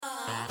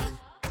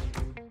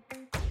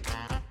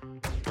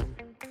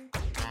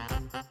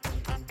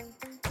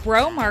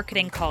Bro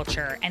marketing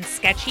culture and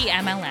sketchy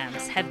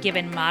MLMs have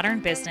given modern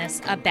business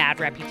a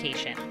bad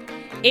reputation.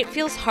 It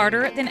feels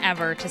harder than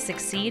ever to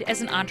succeed as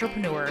an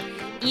entrepreneur,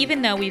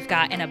 even though we've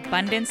got an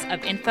abundance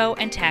of info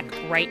and tech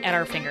right at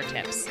our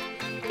fingertips.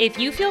 If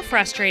you feel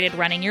frustrated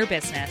running your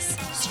business,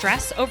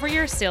 stress over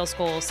your sales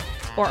goals,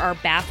 or are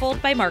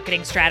baffled by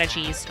marketing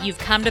strategies, you've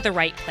come to the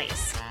right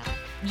place.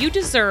 You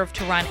deserve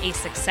to run a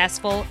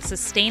successful,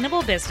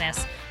 sustainable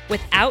business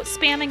without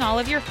spamming all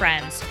of your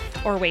friends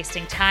or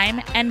wasting time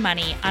and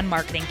money on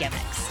marketing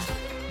gimmicks.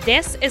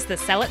 This is the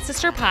Sell It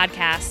Sister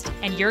podcast,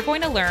 and you're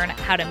going to learn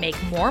how to make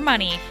more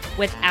money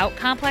without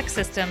complex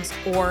systems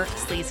or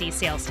sleazy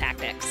sales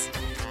tactics.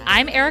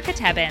 I'm Erica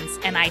Tebbins,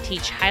 and I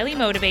teach highly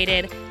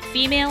motivated,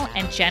 female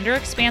and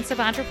gender-expansive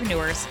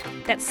entrepreneurs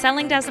that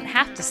selling doesn't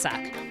have to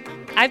suck.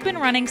 I've been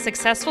running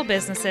successful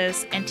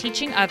businesses and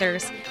teaching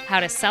others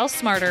how to sell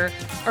smarter,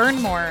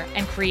 earn more,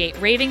 and create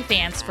raving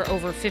fans for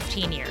over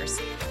 15 years.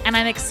 And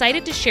I'm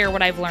excited to share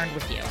what I've learned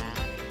with you.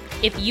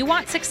 If you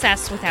want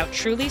success without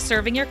truly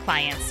serving your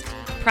clients,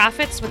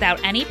 profits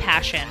without any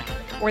passion,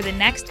 or the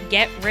next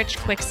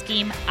get-rich-quick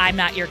scheme, I'm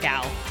not your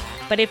gal.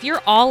 But if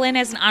you're all in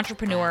as an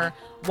entrepreneur,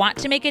 want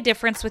to make a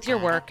difference with your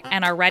work,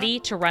 and are ready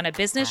to run a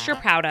business you're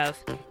proud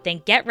of,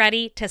 then get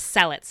ready to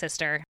sell it,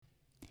 sister.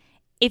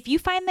 If you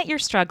find that you're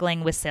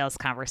struggling with sales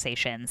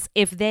conversations,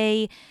 if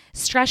they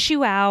stress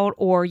you out,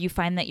 or you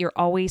find that you're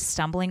always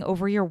stumbling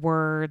over your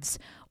words,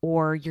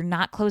 or you're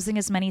not closing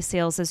as many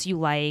sales as you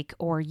like,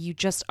 or you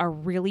just are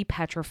really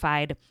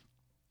petrified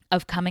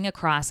of coming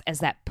across as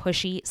that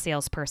pushy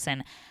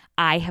salesperson,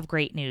 I have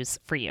great news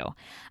for you.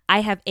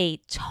 I have a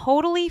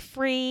totally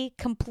free,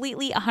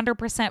 completely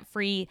 100%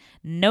 free,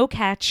 no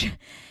catch,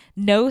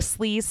 no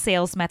sleaze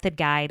sales method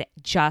guide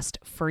just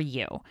for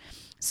you.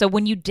 So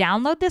when you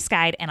download this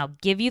guide, and I'll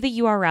give you the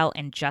URL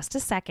in just a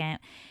second,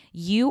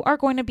 you are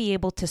going to be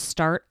able to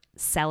start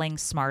selling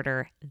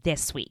smarter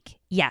this week.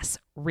 Yes,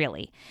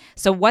 really.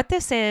 So what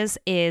this is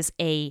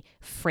a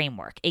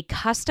framework, a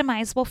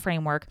customizable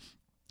framework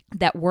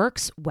that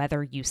works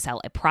whether you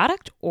sell a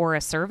product or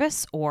a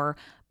service or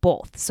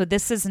both. So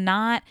this is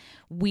not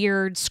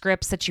weird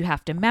scripts that you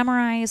have to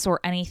memorize or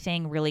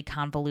anything really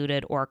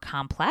convoluted or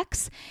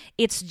complex.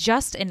 It's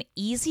just an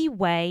easy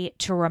way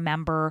to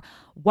remember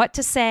what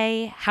to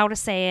say, how to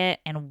say it,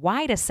 and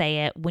why to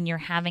say it when you're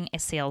having a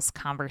sales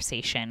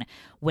conversation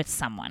with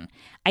someone.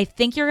 I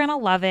think you're going to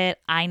love it.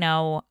 I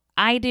know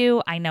I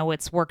do. I know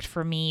it's worked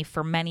for me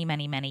for many,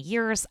 many, many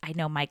years. I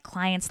know my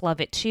clients love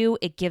it too.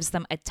 It gives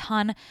them a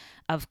ton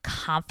of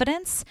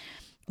confidence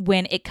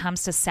when it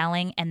comes to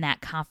selling, and that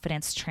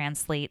confidence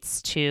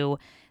translates to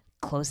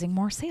closing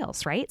more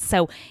sales, right?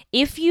 So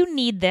if you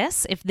need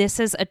this, if this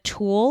is a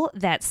tool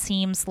that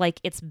seems like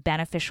it's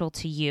beneficial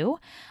to you,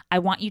 I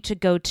want you to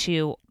go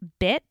to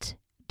bit.ly/Sell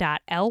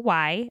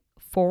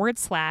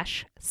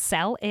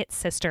It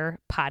Sister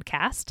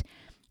podcast.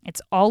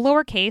 It's all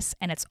lowercase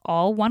and it's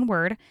all one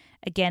word.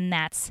 Again,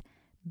 that's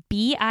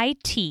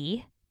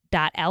bit.ly,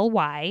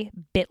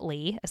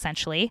 bit.ly,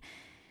 essentially,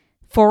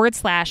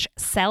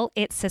 /Sell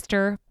It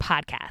Sister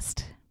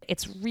podcast.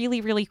 It's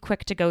really, really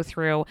quick to go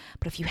through,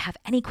 but if you have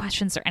any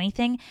questions or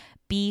anything,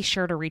 be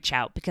sure to reach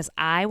out, because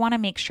I want to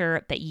make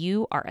sure that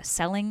you are a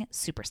selling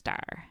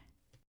superstar.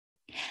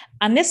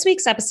 On this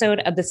week's episode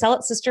of the Sell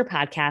It Sister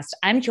podcast,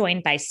 I'm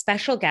joined by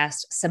special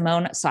guest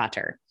Simone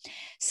Sauter.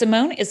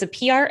 Simone is a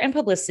PR and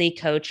publicity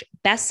coach,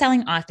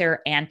 best-selling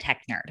author, and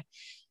tech nerd.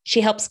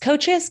 She helps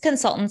coaches,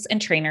 consultants,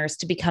 and trainers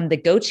to become the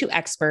go-to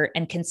expert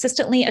and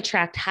consistently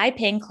attract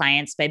high-paying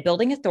clients by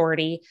building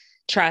authority,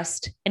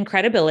 trust, and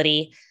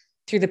credibility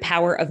through the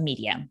power of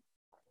media.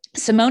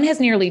 Simone has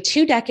nearly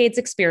 2 decades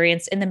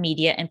experience in the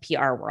media and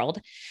PR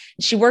world.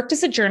 She worked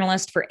as a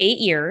journalist for 8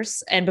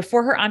 years, and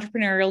before her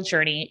entrepreneurial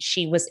journey,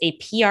 she was a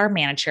PR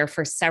manager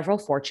for several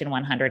Fortune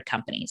 100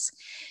 companies.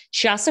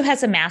 She also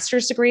has a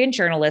master's degree in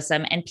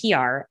journalism and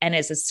PR and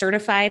is a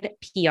certified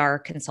PR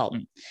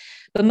consultant.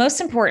 But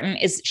most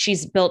important is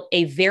she's built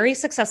a very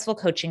successful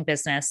coaching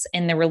business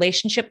in the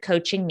relationship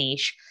coaching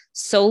niche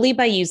solely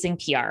by using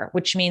PR,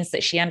 which means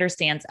that she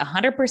understands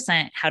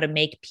 100% how to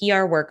make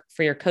PR work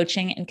for your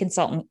coaching and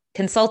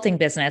consulting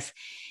business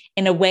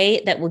in a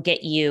way that will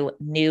get you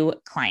new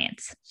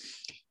clients.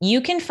 You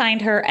can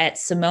find her at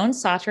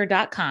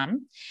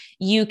simonesauter.com.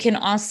 You can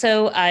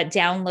also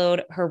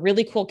download her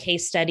really cool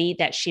case study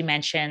that she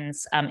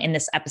mentions in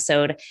this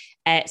episode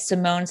at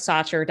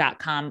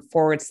simonesauter.com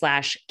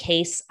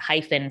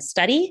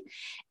 /case-study.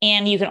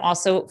 And you can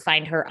also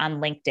find her on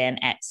LinkedIn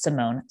at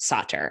Simone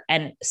Sauter.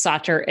 And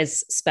Sauter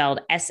is spelled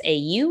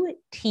Sauter.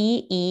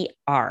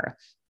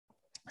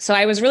 So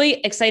I was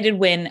really excited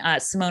when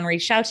Simone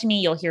reached out to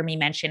me. You'll hear me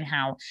mention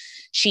how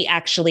she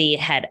actually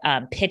had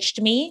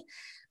pitched me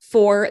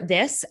for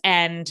this.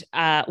 And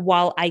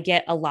while I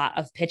get a lot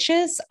of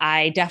pitches,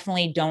 I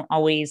definitely don't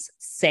always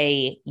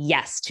say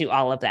yes to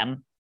all of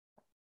them.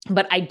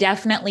 But I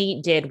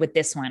definitely did with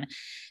this one,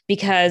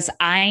 because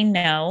I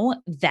know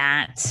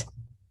that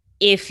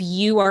if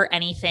you are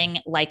anything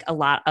like a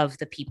lot of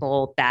the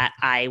people that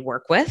I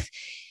work with,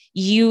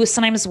 you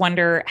sometimes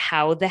wonder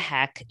how the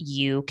heck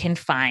you can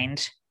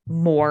find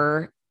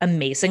more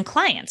amazing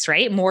clients,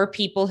 right? More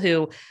people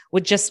who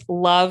would just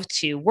love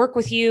to work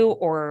with you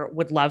or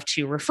would love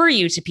to refer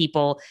you to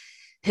people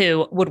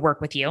who would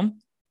work with you.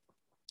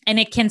 And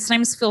it can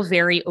sometimes feel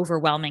very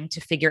overwhelming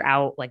to figure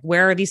out like,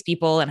 where are these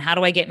people and how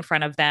do I get in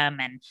front of them?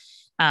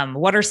 And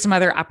what are some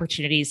other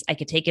opportunities I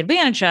could take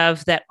advantage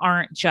of that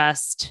aren't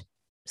just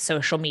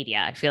social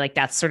media? I feel like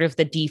that's sort of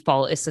the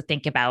default, is to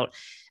think about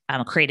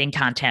creating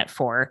content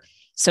for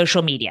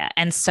social media.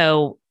 And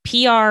so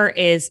PR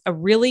is a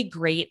really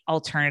great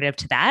alternative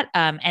to that.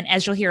 And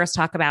as you'll hear us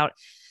talk about,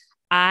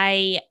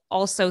 I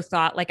also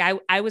thought, like,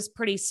 I was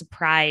pretty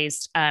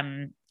surprised,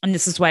 and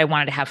this is why I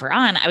wanted to have her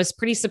on. I was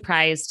pretty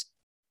surprised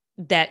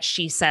that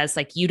she says,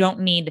 like, you don't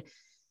need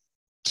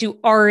to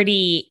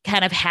already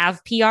kind of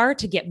have PR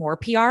to get more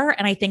PR.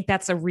 And I think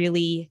that's a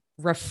really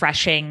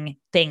refreshing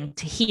thing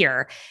to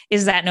hear,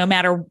 is that no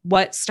matter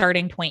what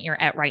starting point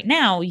you're at right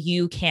now,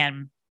 you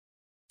can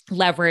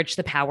leverage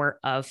the power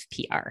of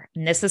PR.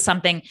 And this is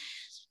something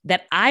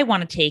that I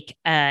want to take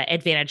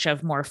advantage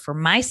of more for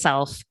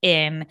myself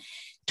in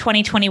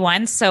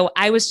 2021. So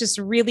I was just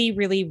really,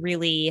 really,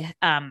 really,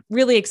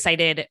 really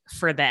excited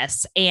for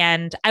this.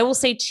 And I will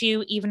say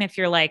too, even if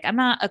you're like, I'm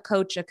not a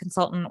coach, a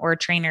consultant, or a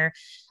trainer,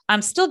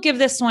 still give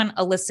this one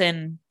a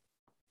listen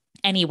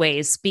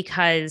anyways,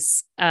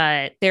 because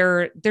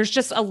there's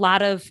just a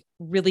lot of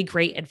really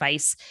great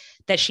advice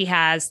that she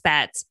has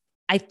that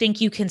I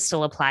think you can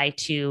still apply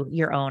to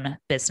your own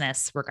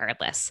business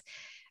regardless.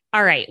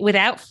 All right,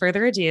 without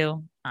further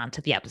ado, on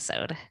to the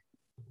episode.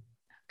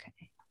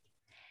 Okay.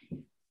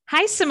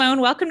 Hi,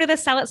 Simone. Welcome to the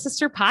Sell It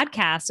Sister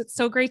podcast. It's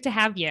so great to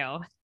have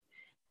you.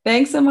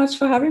 Thanks so much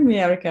for having me,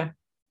 Erica.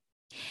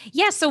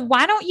 Yeah, so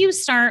why don't you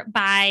start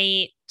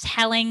by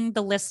telling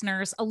the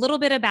listeners a little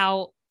bit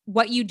about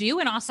what you do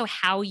and also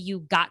how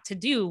you got to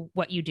do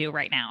what you do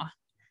right now.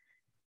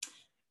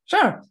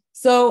 Sure.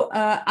 So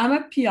I'm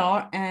a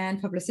PR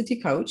and publicity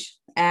coach,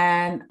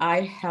 and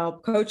I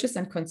help coaches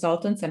and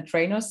consultants and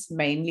trainers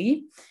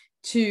mainly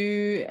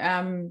to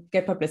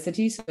get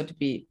publicity, so to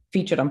be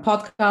featured on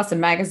podcasts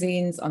and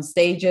magazines, on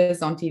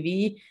stages, on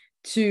TV,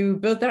 to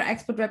build their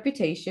expert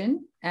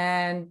reputation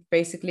and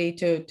basically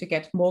to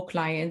get more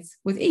clients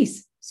with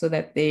ease so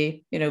that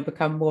they,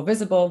 become more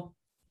visible.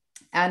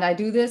 And I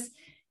do this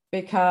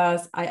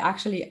because I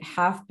actually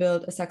have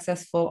built a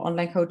successful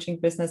online coaching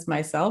business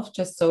myself,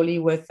 just solely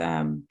with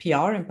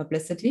PR and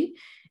publicity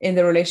in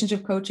the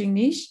relationship coaching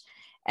niche.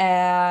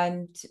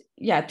 And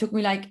yeah, it took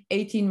me like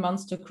 18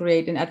 months to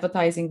create an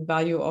advertising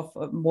value of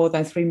more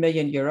than 3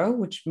 million euro,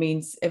 which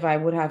means if I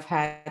would have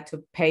had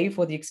to pay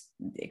for the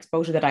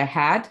exposure that I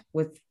had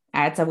with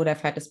ads, I would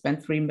have had to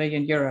spend 3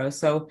 million euros.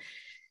 So,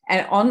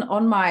 and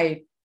on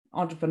my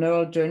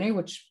entrepreneurial journey,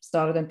 which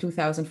started in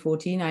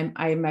 2014,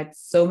 I met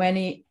so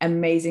many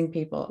amazing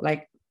people,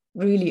 like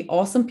really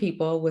awesome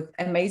people with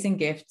amazing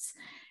gifts.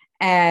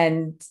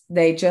 And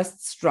they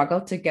just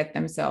struggle to get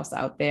themselves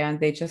out there, and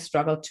they just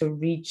struggle to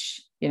reach,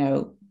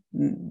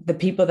 the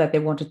people that they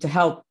wanted to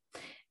help.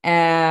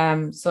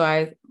 So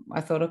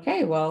I thought,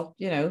 okay, well,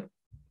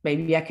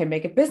 maybe I can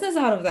make a business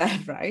out of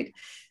that, right?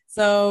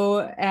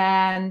 So,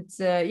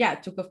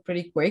 it took off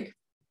pretty quick.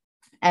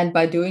 And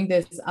by doing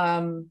this,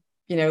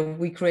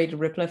 we create a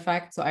ripple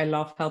effect. So I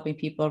love helping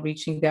people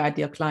reaching their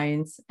ideal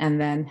clients and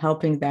then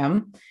helping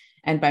them.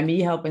 And by me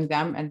helping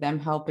them and them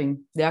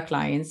helping their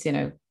clients,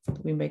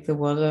 we make the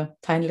world a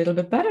tiny little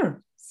bit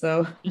better.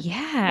 So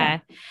yeah.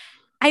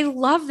 I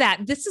love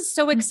that. This is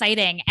so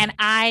exciting. And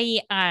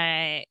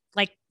I,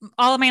 like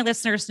all of my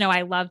listeners know,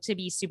 I love to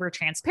be super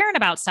transparent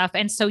about stuff.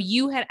 And so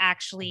you had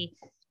actually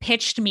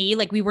pitched me,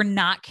 like we were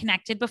not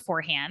connected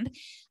beforehand.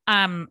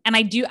 And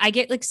I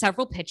get like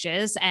several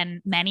pitches,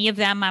 and many of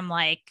them I'm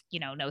like,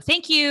 no,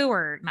 thank you,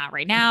 or not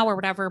right now or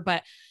whatever.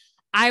 But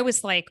I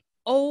was like,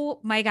 oh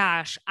my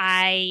gosh,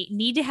 I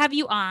need to have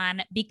you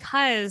on,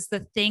 because the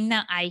thing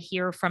that I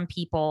hear from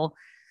people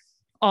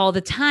all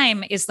the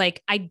time is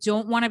like, I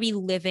don't want to be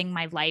living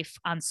my life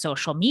on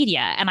social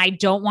media. And I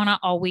don't want to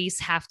always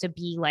have to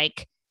be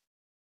like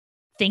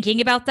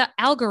thinking about the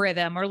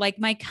algorithm or like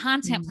my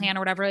content plan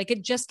or whatever. Like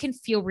it just can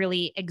feel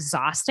really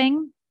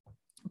exhausting.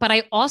 But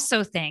I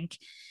also think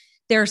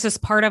there's this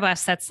part of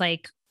us that's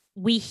like,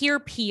 we hear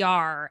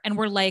PR and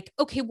we're like,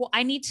 okay, well,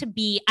 I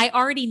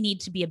already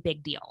need to be a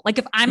big deal. Like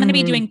if I'm going to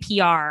be doing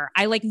PR,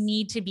 I like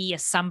need to be a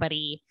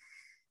somebody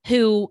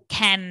who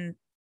can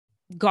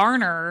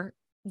garner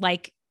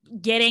like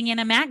getting in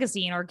a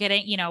magazine or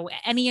getting,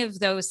 any of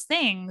those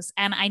things.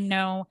 And I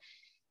know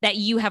that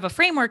you have a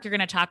framework you're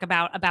going to talk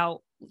about,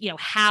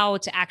 how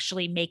to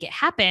actually make it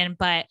happen.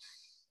 But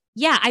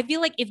yeah, I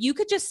feel like if you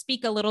could just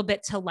speak a little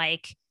bit to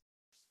like,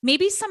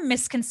 maybe some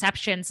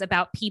misconceptions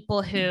about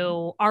people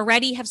who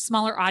already have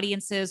smaller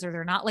audiences, or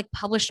they're not like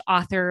published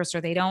authors,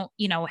 or they don't,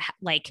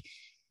 like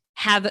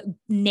have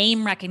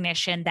name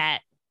recognition,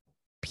 that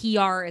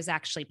PR is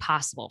actually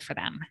possible for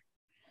them.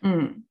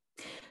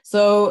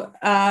 So,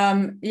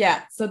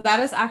 so that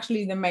is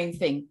actually the main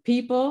thing.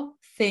 People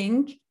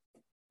think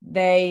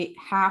they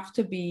have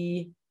to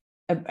be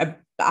a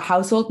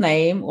household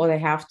name, or they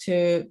have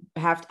to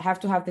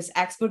have this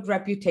expert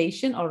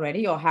reputation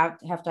already, or have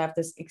to have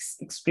this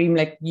extreme,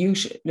 like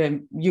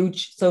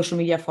huge social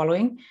media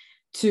following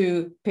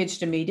to pitch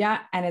the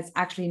media. And it's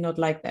actually not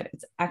like that.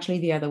 It's actually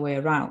the other way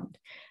around.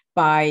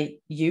 By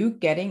you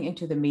getting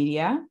into the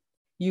media,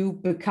 you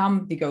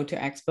become the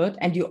go-to expert,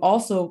 and you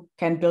also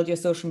can build your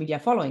social media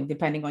following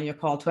depending on your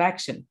call to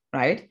action,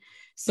 right?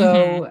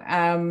 So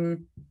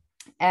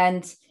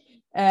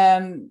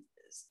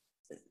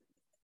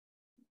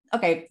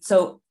okay,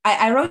 so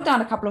I wrote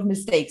down a couple of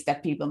mistakes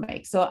that people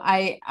make. So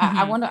I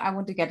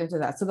want to get into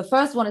that. So the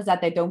first one is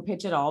that they don't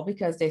pitch at all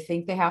because they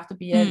think they have to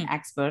be an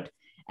expert.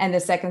 And the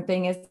second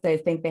thing is they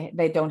think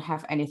they don't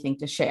have anything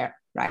to share,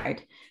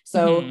 right?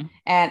 So,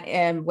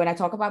 and when I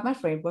talk about my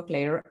framework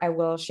later, I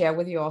will share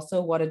with you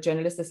also what a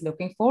journalist is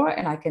looking for.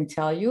 And I can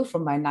tell you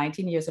from my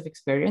 19 years of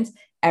experience,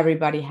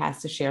 everybody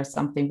has to share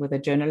something with a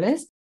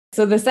journalist.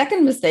 So the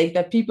second mistake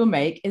that people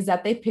make is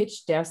that they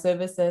pitch their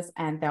services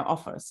and their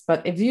offers.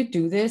 But if you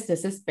do this,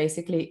 this is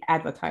basically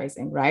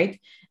advertising,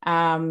 right?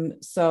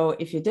 So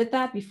if you did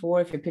that before,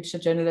 if you pitched a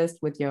journalist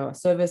with your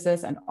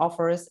services and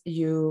offers,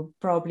 you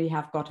probably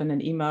have gotten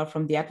an email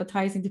from the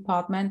advertising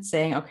department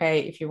saying,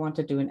 okay, if you want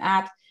to do an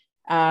ad,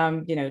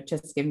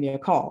 just give me a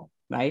call,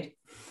 right?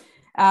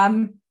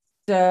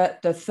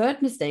 The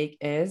third mistake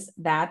is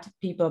that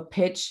people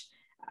pitch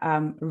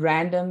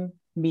random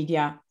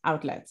media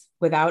outlets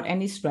without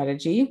any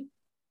strategy,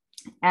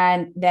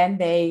 and then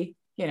they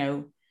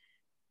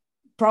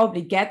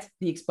probably get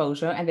the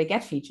exposure and they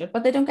get featured,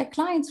 but they don't get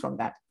clients from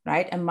that,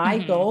 right? And my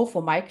goal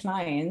for my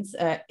clients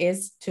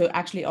is to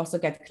actually also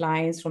get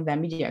clients from their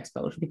media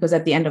exposure, because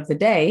at the end of the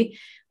day,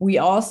 we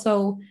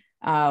also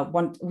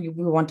we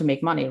want to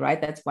make money,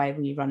 right? That's why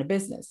we run a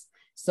business.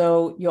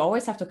 So you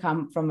always have to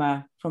come from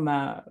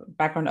a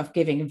background of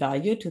giving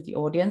value to the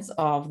audience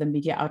of the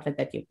media outlet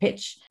that you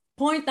pitch.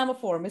 Point number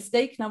 4,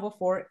 mistake number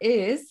 4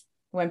 is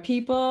when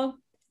people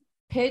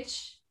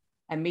pitch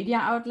a media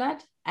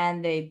outlet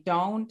and they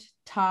don't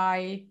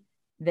tie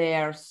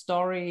their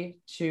story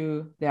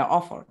to their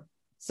offer.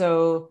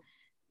 So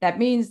that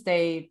means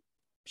they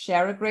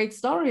share a great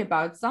story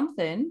about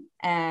something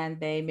and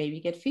they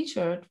maybe get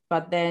featured,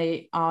 but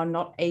they are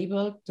not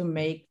able to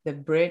make the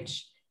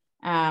bridge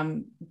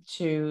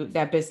to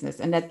their business.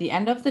 And at the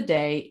end of the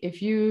day,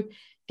 if you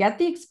get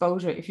the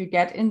exposure, if you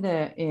get in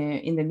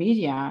the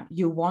media,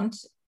 you want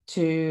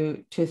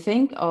to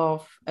think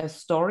of a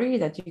story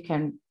that you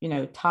can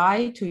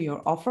tie to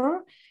your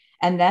offer,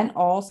 and then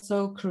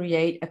also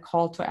create a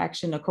call to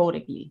action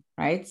accordingly,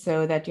 right?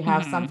 So that you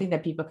have something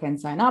that people can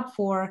sign up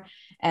for,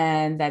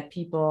 and that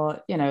people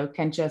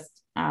can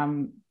just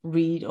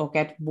read or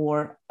get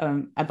more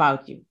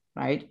about you,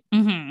 right?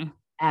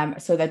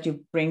 So that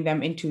you bring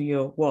them into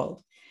your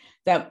world.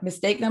 The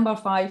mistake number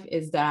 5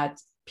 is that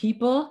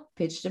people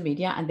pitch the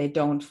media and they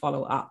don't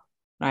follow up,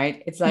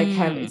 right? It's like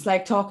it's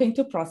like talking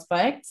to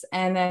prospects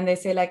and then they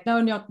say like,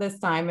 no, not this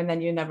time, and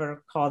then you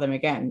never call them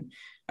again,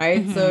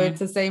 right? So it's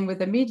the same with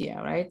the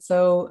media, right?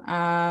 So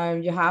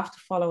you have to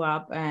follow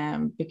up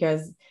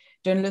because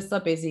journalists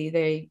are busy.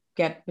 They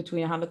get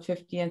between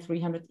 150 and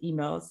 300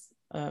 emails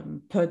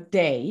per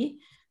day.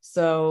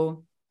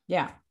 So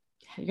yeah,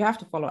 you have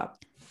to follow up.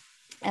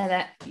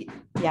 And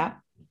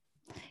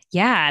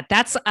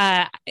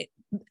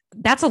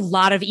that's a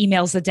lot of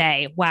emails a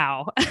day.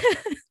 Wow.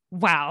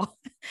 Wow.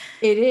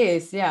 It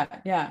is.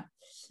 Yeah.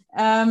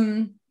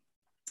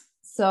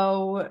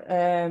 So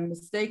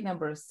mistake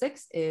number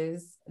 6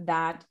 is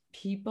that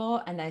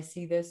people, and I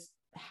see this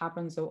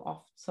happen so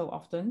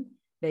often,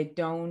 they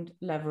don't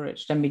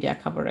leverage the media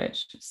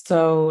coverage.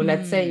 So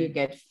let's say you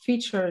get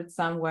featured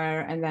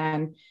somewhere, and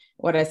then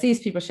what I see is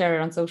people share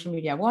it on social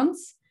media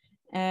once,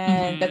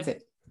 and that's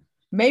it.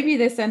 Maybe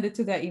they send it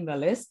to their email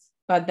list,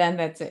 but then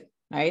that's it,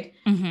 right?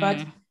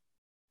 But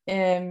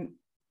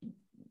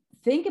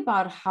think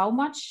about how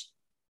much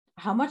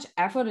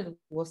effort it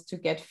was to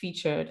get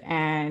featured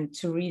and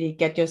to really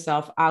get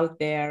yourself out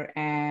there.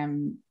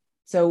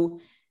 So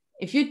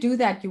if you do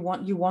that, you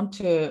want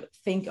to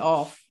think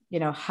of,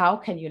 how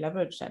can you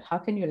leverage that? How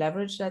can you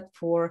leverage that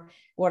for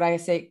what I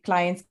say,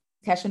 clients,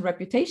 cash, and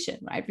reputation,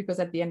 right? Because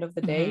at the end of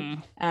the day,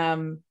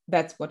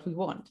 that's what we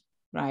want,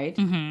 right?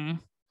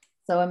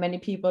 So many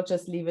people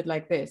just leave it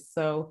like this.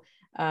 So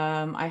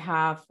I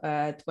have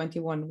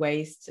 21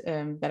 ways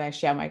that I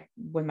share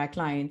with my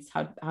clients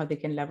how they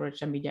can leverage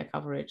their media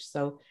coverage.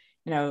 So,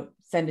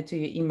 send it to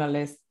your email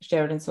list,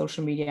 share it on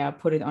social media,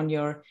 put it on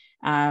your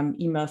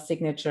email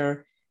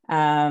signature.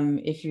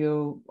 If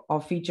you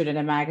are featured in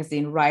a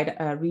magazine, read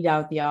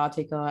out the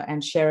article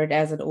and share it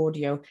as an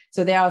audio.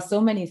 So there are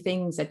so many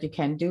things that you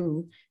can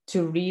do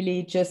to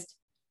really just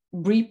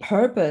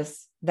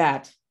repurpose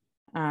that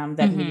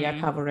media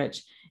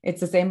coverage. It's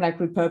the same like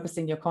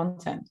repurposing your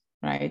content,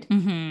 right?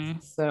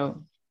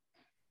 So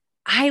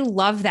I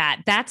love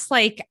that. That's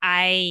like,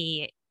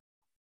 I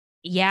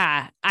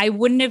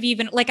wouldn't have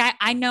even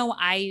I know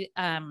I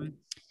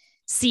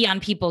see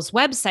on people's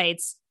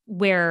websites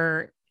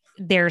where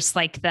there's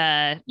like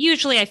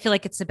usually I feel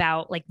like it's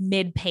about like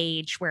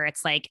mid-page where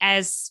it's like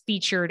as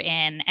featured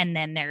in, and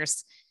then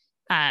there's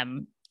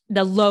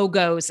the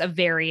logos of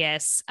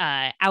various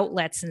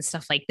outlets and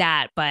stuff like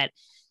that. But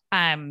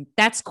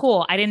that's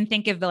cool. I didn't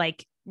think of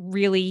like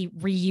really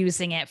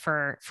reusing it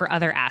for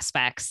other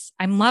aspects.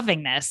 I'm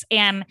loving this.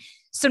 And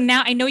so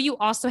now I know you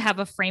also have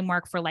a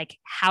framework for like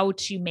how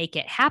to make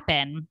it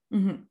happen.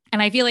 Mm-hmm.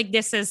 And I feel like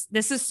this is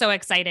so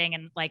exciting.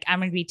 And like, I'm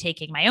going to be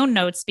taking my own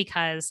notes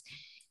because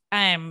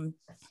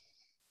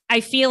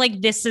I feel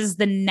like this is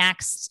the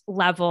next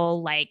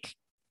level, like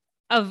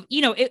of,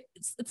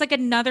 it's like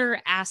another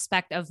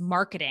aspect of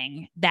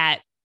marketing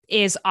that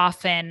is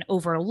often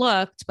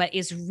overlooked, but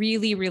is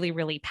really, really,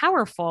 really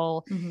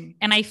powerful. Mm-hmm.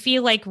 And I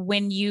feel like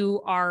when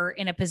you are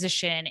in a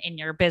position in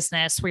your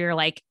business where you're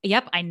like,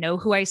 yep, I know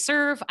who I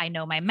serve, I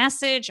know my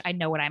message, I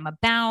know what I'm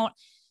about.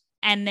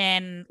 And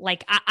then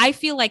like, I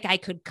feel like I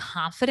could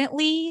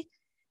confidently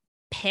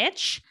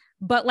pitch,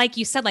 but like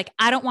you said, like,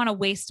 I don't want to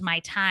waste my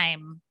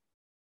time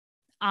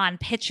on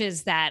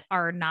pitches that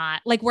are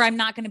not like where I'm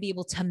not going to be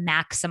able to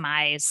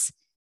maximize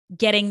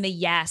getting the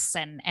yes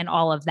and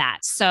all of that.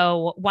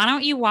 So why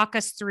don't you walk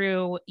us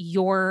through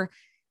your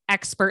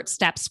expert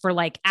steps for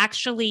like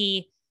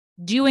actually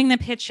doing the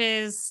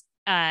pitches,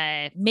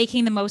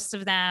 making the most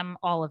of them,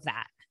 all of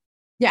that?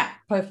 Yeah,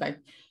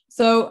 perfect.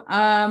 So,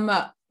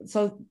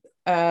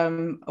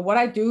 what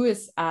I do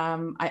is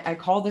I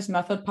call this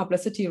method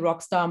Publicity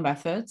Rockstar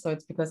Method. So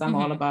it's because I'm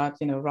all about,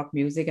 rock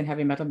music and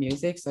heavy metal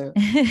music. So,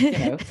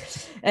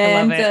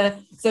 and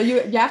so you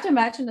have to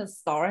imagine a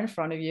star in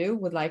front of you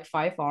with like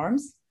 5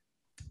 arms.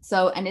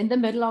 So, and in the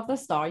middle of the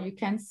star, you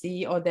can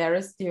see, or there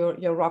is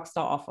your rock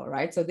star offer,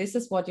 right? So this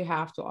is what you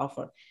have to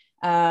offer.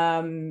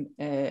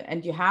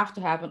 And you have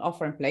to have an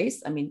offer in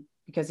place. I mean,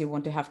 because you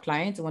want to have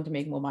clients, you want to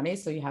make more money.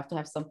 So you have to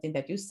have something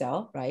that you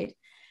sell, right?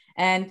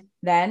 And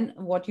then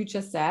what you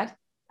just said,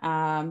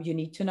 you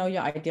need to know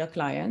your ideal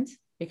client,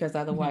 because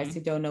otherwise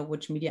you don't know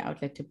which media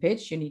outlet to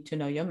pitch. You need to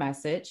know your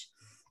message.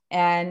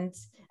 And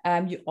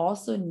you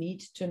also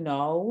need to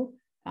know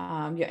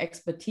your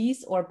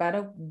expertise, or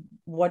better,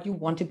 what you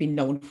want to be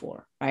known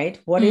for, right?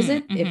 What is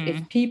it?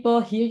 If people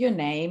hear your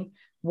name,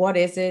 what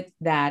is it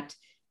that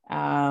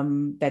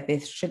that they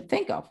should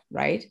think of,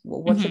 right?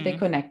 What should they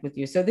connect with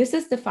you? So this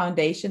is the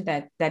foundation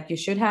that you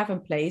should have in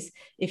place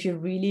if you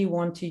really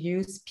want to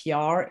use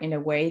PR in a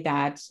way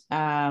that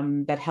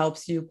that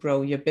helps you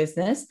grow your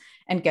business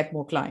and get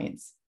more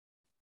clients.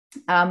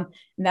 Then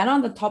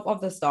on the top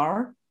of the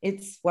star,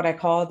 it's what I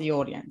call the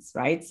audience,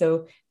 right?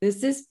 So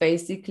this is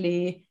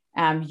basically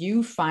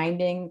you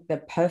finding the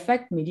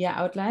perfect media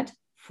outlet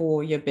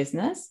for your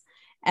business,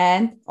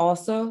 and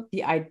also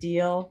the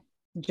ideal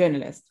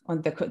journalist,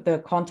 on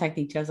the contact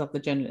details of the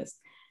journalist.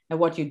 And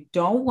what you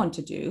don't want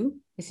to do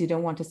is you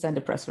don't want to send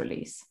a press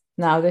release.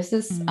 Now, this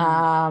is,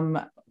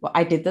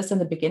 I did this in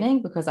the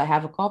beginning because I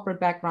have a corporate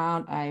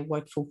background. I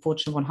worked for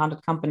Fortune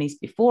 100 companies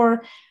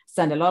before,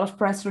 sent a lot of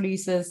press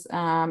releases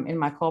in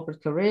my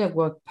corporate career,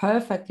 worked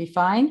perfectly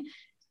fine.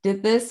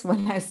 Did this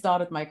when I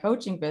started my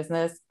coaching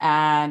business,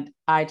 and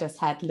I just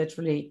had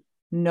literally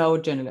no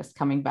journalist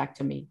coming back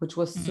to me, which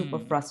was super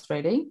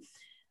frustrating.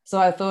 So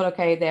I thought,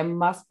 okay, there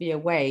must be a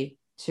way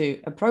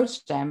to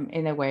approach them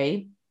in a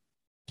way,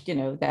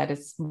 that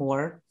is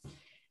more,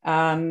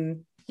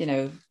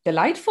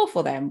 delightful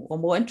for them, or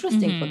more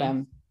interesting for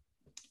them.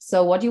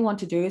 So what you want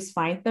to do is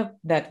find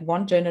that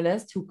one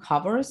journalist who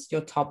covers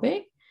your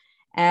topic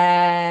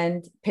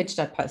and pitch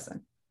that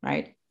person,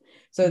 right?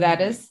 So that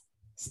is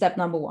step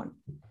number 1.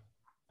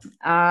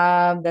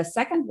 The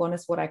second one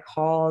is what I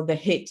call the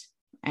hit.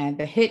 And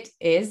the hit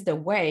is the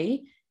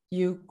way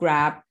you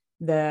grab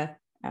the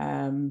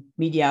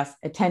media's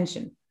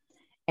attention.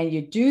 And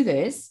you do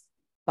this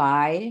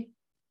by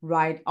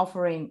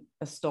offering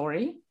a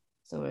story.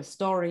 So a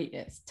story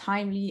is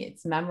timely,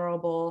 it's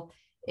memorable,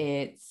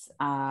 it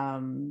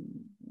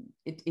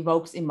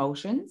evokes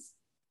emotions.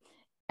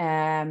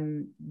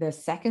 The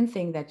second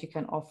thing that you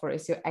can offer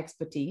is your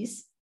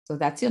expertise. So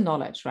that's your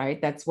knowledge,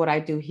 right? That's what I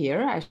do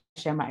here. I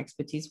share my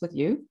expertise with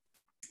you.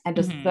 And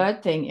the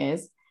third thing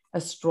is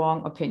a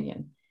strong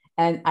opinion.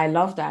 And I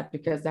love that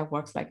because that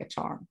works like a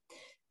charm.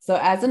 So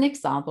as an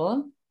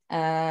example,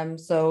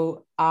 as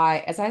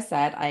I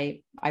said,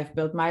 I've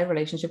built my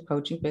relationship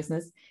coaching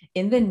business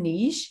in the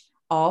niche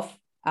of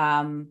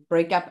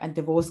breakup and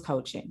divorce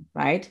coaching,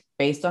 right?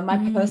 Based on my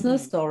personal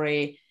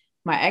story.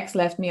 My ex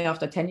left me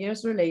after 10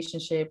 years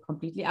relationship,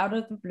 completely out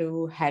of the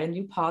blue, had a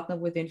new partner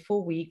within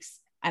 4 weeks.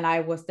 And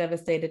I was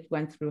devastated,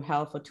 went through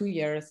hell for 2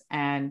 years.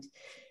 And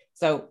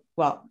so,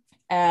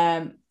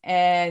 I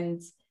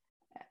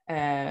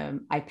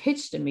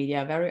pitched the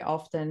media very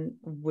often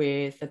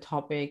with the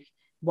topic,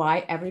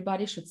 why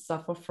everybody should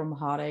suffer from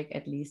heartache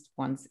at least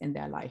once in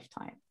their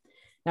lifetime.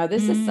 Now,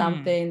 this is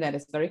something that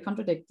is very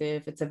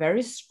contradictory. It's a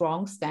very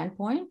strong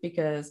standpoint,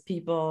 because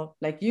people,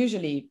 like,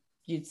 usually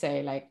you'd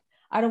say, like,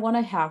 I don't want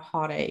to have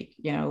heartache,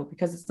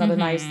 because it's not a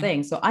nice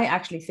thing. So I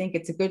actually think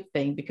it's a good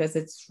thing, because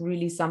it's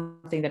really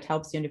something that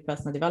helps you in your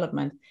personal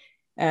development.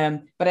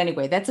 But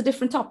anyway, that's a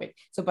different topic.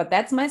 So, but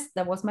that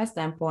was my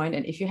standpoint.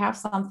 And if you have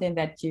something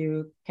that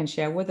you can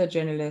share with a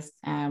journalist,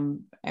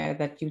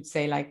 that you'd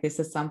say like, this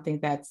is something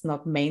that's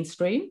not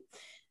mainstream,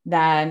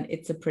 then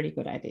it's a pretty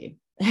good idea.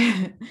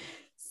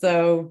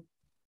 So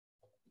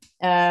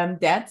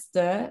that's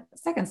the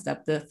second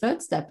step. The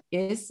third step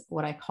is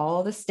what I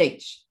call the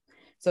stage.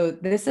 So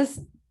this is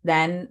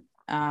then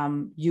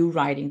you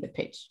writing the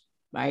pitch,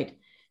 right?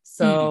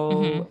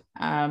 So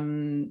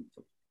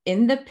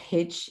in the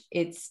pitch,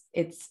 it's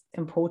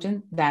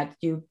important that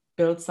you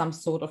build some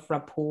sort of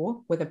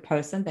rapport with a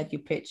person that you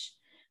pitch,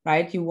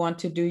 right? You want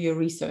to do your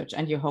research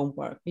and your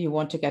homework. You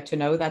want to get to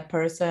know that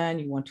person.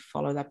 You want to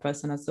follow that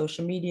person on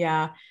social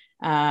media.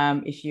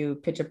 If you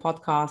pitch a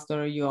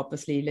podcaster, you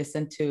obviously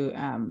listen to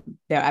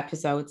their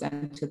episodes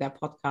and to their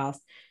podcast.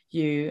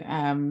 The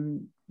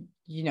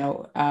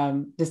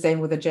same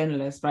with a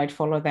journalist, right?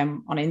 Follow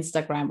them on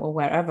Instagram or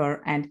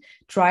wherever, and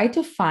try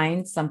to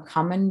find some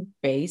common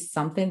base,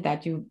 something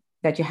that you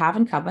have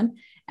in common,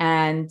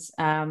 and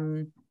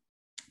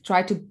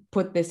try to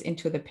put this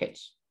into the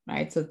pitch,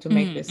 right? So to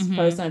make this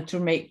personal,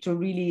 to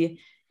really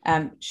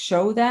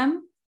show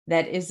them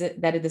that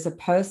it is a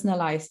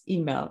personalized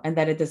email, and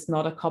that it is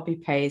not a copy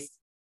paste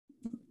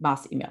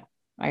mass email,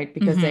 right?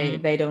 Because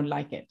they don't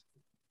like it.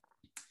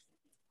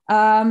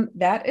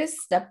 That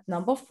is step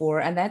number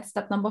 4. And that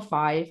step number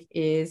 5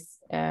 is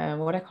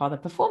what I call the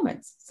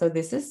performance. So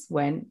this is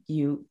when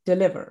you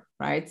deliver,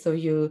 right? So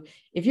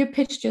if you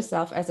pitched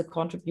yourself as a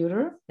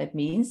contributor, that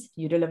means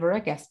you deliver a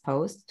guest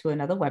post to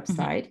another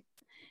website.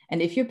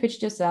 And if you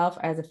pitched yourself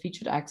as a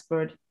featured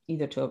expert,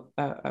 either to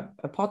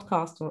a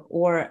podcaster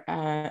or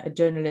a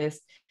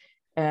journalist,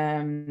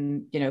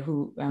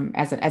 who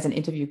as an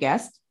interview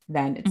guest,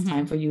 then it's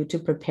time for you to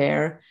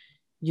prepare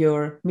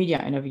your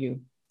media interview.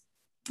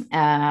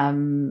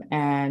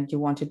 And you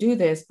want to do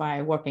this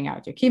by working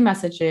out your key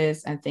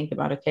messages and think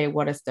about, okay,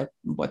 what's the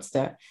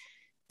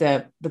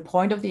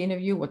point of the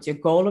interview? What's your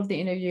goal of the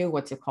interview?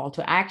 What's your call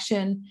to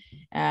action?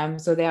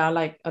 So there are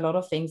like a lot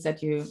of things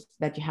that you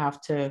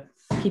have to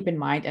keep in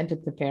mind and to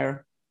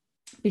prepare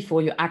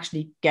before you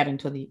actually get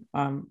into the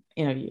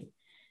interview.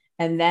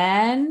 And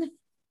then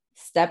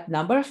step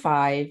number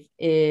 5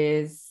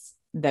 is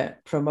the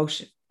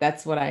promotion.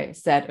 That's what I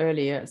said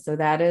earlier. So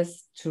that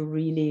is to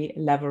really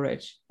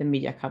leverage the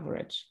media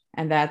coverage.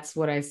 And that's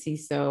what I see.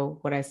 So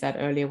what I said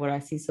earlier, what I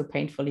see so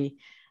painfully,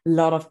 a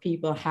lot of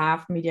people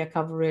have media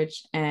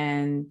coverage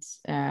and,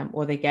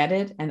 or they get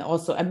it, and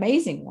also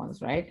amazing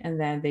ones, right?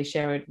 And then they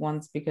share it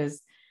once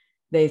because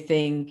they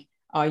think,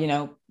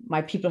 oh,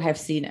 my people have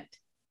seen it.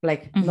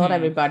 Like not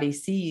everybody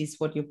sees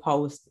what you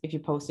post if you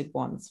post it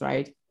once,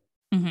 right?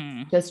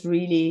 Just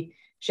really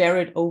share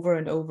it over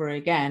and over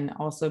again,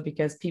 also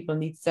because people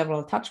need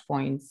several touch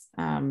points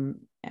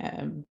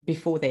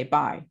before they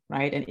buy,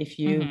 right? And if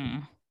you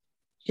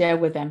share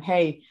with them,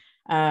 hey,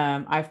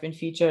 I've been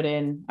featured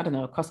in, I don't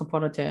know,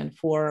 Cosmopolitan,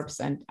 Forbes,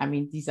 and I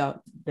mean, these are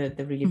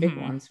the really big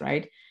ones,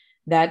 right?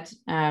 That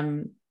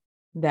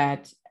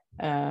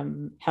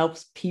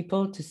helps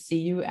people to see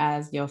you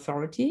as the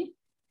authority,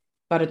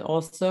 but it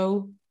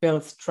also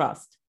builds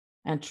trust.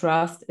 And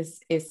trust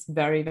is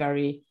very,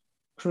 very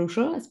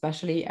crucial,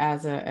 especially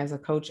as a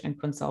coach and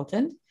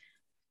consultant.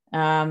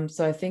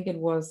 So I think it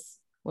was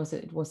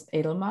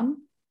Edelman.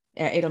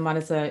 Edelman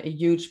is a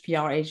huge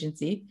PR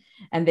agency,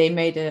 and they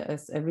made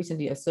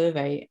recently a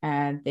survey,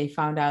 and they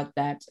found out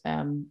that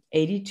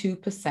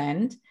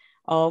 82%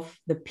 of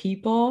the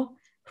people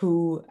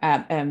who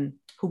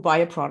buy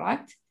a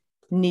product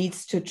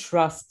needs to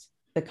trust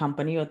the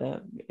company or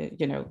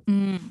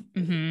and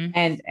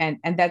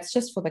that's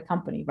just for the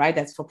company, right?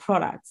 That's for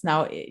products.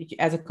 Now,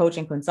 as a coach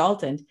and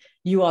consultant,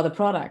 you are the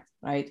product,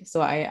 right?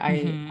 So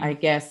I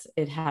guess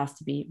it has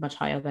to be much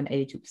higher than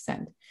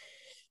 82%.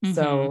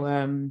 So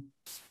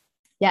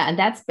and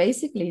that's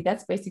basically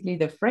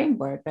the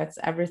framework. That's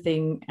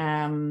everything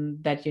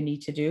that you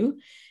need to do.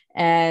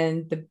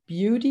 And the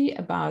beauty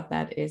about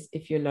that is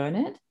if you learn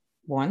it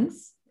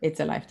once,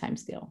 it's a lifetime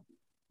skill,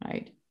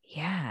 right?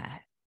 Yeah.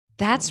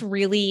 That's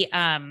really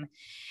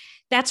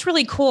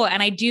cool.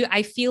 And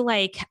I feel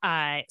like,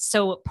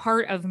 so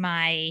part of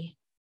my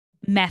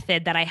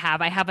method that I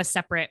have a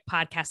separate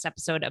podcast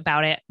episode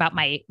about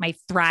my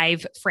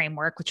Thrive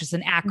framework, which is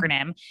an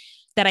acronym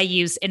that I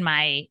use in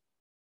my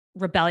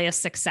Rebellious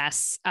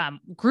Success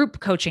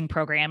group coaching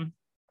program.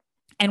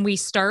 And we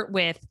start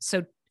with,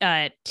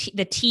 the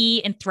T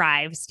in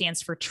Thrive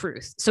stands for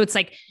truth. So it's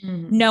like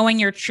knowing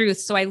your truth.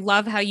 So I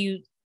love how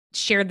you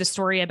shared the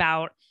story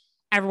about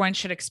everyone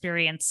should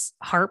experience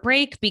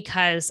heartbreak,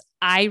 because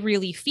I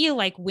really feel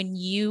like when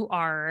you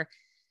are,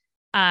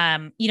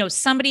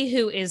 somebody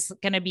who is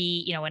going to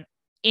be,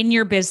 in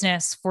your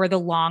business for the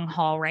long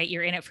haul, right?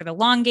 You're in it for the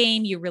long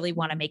game. You really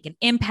want to make an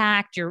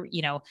impact. You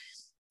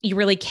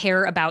really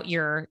care about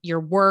your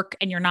work,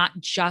 and you're not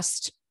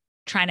just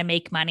trying to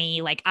make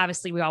money. Like,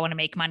 obviously we all want to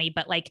make money,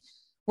 but like,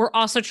 we're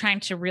also trying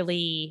to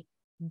really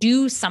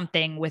do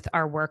something with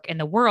our work in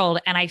the world.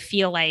 And I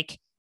feel like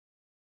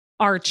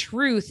our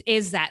truth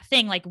is that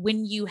thing. Like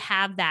when you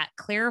have that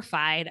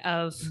clarified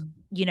of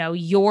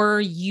your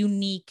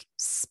unique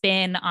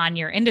spin on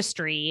your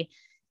industry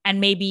and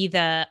maybe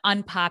the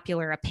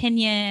unpopular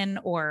opinion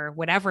or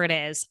whatever it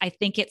is. I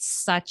think it's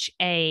such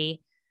a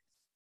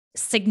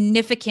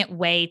significant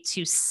way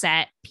to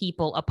set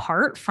people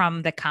apart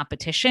from the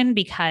competition,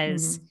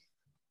 because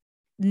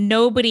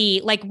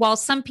nobody, like, while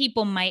some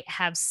people might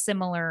have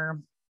similar,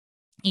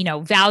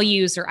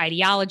 values or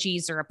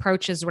ideologies or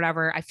approaches, or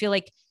whatever, I feel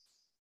like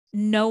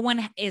no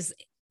one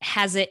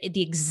has it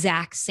the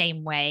exact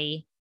same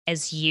way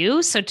as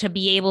you. So to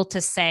be able to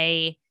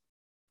say,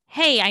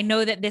 hey, I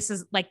know that this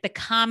is like the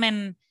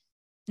common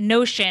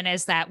notion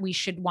is that we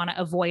should want to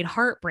avoid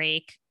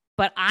heartbreak,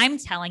 but I'm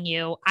telling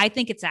you, I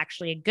think it's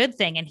actually a good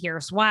thing. And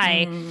here's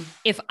why.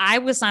 If I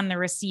was on the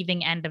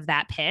receiving end of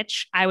that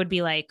pitch, I would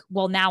be like,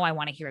 well, now I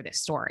want to hear this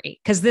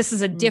story, because this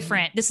is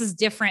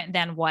different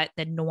than what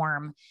the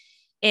norm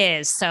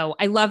is. So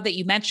I love that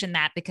you mentioned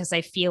that, because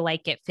I feel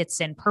like it fits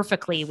in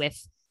perfectly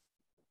with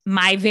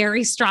my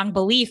very strong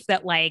belief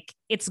that, like,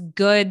 it's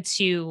good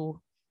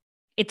to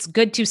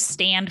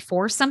stand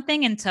for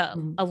something and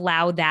to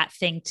allow that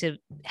thing to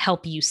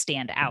help you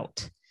stand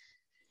out.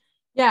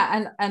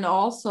 Yeah. And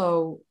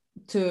also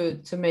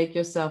to make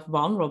yourself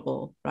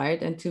vulnerable,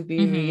 right? And to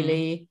be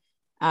really,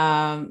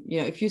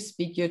 if you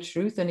speak your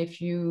truth and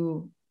if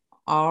you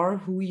are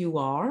who you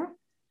are,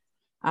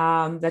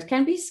 that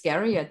can be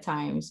scary at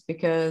times,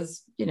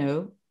 because,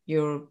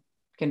 you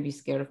can be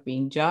scared of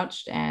being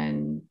judged.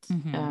 And,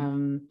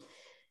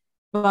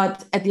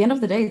 but at the end of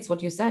the day, it's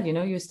what you said,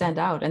 you stand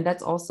out. And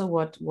that's also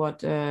what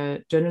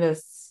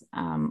journalists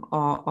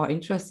are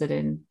interested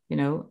in,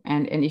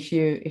 and if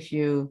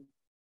you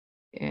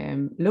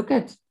look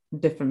at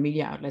different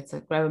media outlets,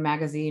 like grab a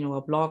magazine or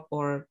a blog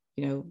or,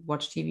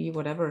 watch TV,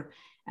 whatever,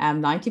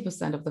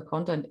 90% of the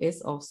content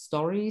is of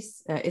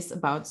stories, is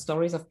about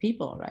stories of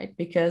people, right?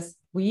 Because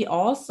we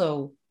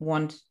also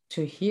want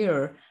to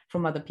hear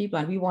from other people,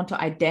 and we want to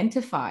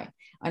identify,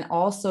 and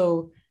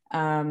also,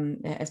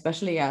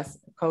 especially as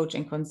coach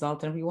and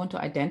consultant, we want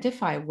to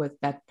identify with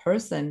that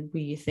person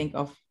we think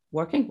of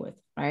working with,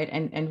 right?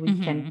 And we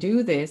can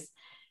do this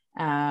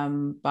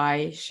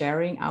by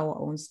sharing our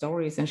own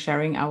stories and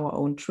sharing our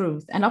own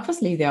truth. And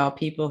obviously there are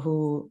people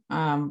who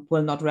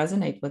will not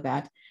resonate with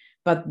that,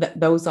 but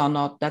these are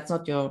not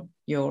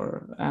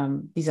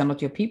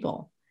your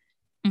people.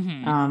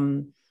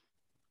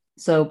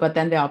 So, but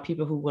then there are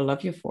people who will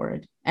love you for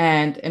it.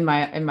 And in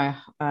my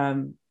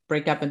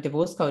breakup and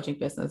divorce coaching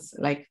business,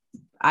 like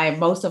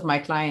most of my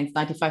clients,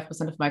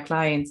 95% of my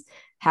clients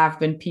have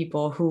been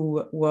people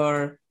who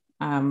were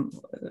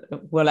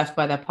left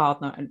by their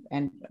partner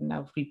and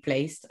now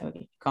replaced.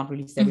 You can't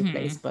really say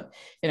replaced, but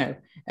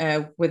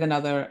with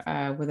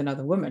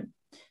another woman.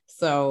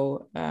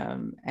 So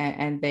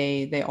and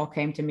they all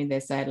came to me. They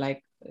said,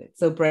 like, it's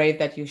so brave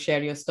that you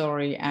share your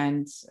story,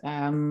 and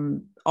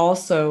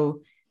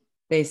also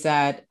they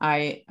said,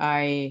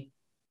 I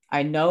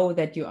know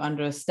that you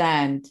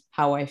understand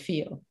how I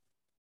feel,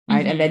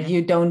 right? And that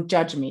you don't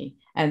judge me.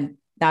 And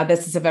now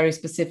this is a very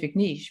specific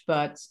niche,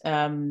 but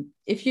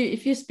if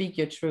you speak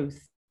your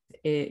truth,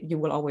 you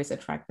will always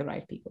attract the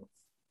right people.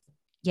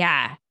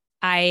 Yeah,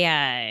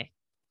 I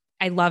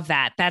love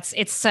that.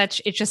 It's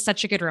just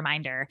such a good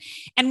reminder.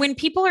 And when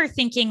people are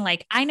thinking,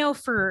 like, I know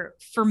for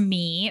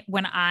me,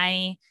 when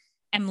I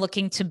am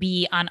looking to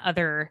be on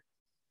other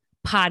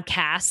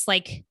podcasts,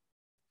 like,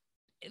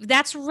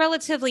 that's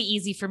relatively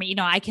easy for me.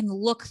 I can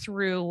look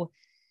through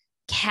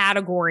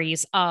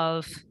categories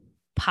of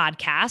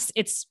podcasts.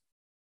 It's,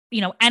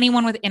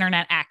 anyone with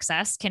internet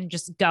access can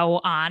just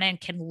go on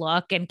and can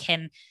look and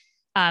can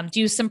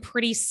do some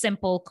pretty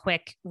simple,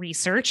 quick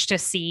research to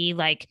see,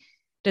 like,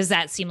 does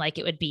that seem like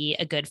it would be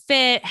a good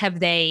fit? Have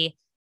they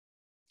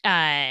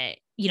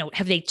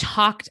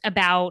talked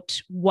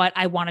about what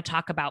I want to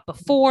talk about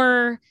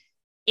before?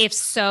 If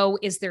so,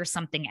 is there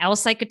something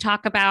else I could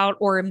talk about?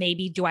 Or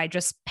maybe do I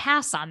just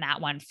pass on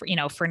that one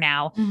for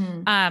now?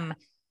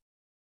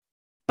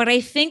 But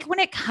I think when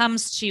it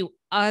comes to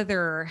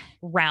other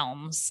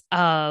realms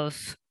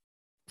of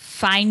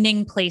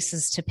finding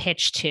places to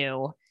pitch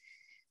to,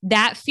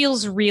 that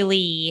feels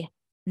really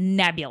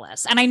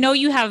nebulous. And I know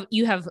you have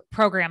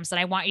programs, and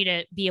I want you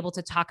to be able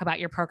to talk about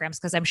your programs,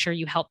 because I'm sure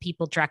you help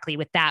people directly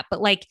with that.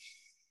 But, like,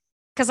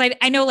 because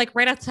I know, like,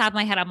 right off the top of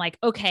my head, I'm like,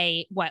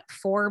 okay, what,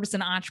 Forbes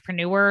and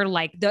Entrepreneur,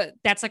 like,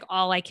 that's like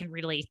all I can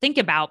really think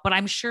about. But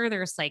I'm sure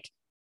there's, like,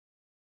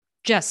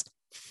 just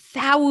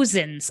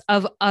thousands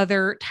of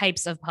other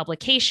types of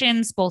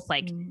publications, both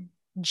like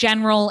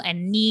general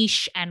and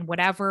niche and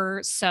whatever.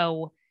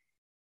 So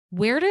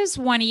where does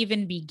one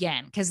even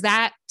begin? Because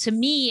that, to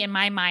me, in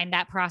my mind,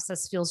 that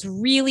process feels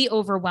really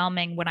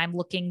overwhelming when I'm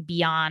looking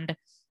beyond,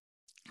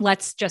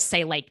 let's just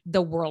say, like,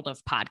 the world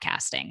of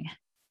podcasting.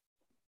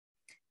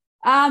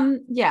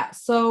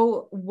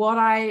 So what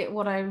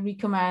I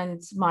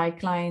recommend my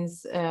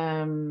clients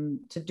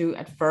to do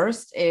at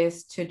first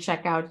is to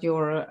check out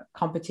your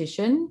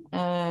competition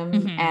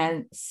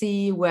and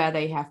see where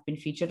they have been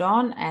featured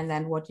on, and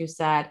then what you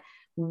said,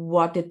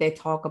 what did they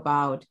talk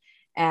about,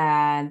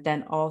 And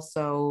then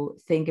also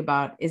think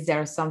about, is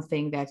there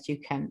something that you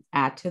can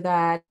add to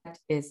that?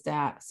 Is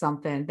that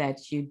something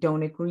that you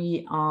don't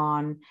agree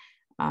on?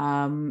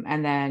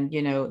 And then,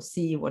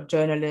 see what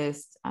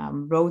journalist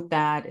wrote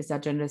that. Is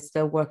that journalist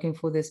still working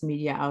for this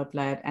media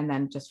outlet? And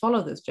then just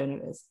follow this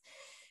journalist.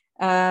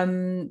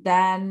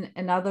 Then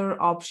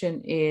another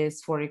option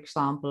is, for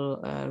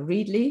example,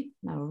 Readly.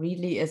 Now,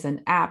 Readly is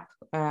an app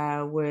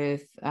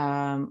with,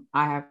 I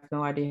have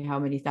no idea how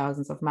many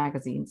thousands of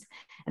magazines.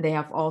 And they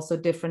have also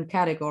different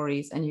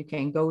categories, and you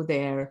can go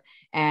there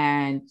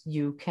and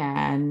you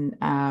can,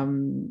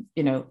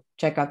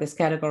 check out these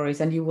categories,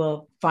 and you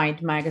will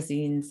find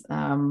magazines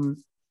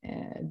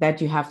that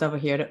you have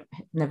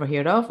never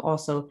heard of.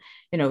 Also,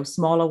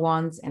 smaller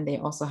ones, and they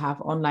also have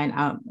online,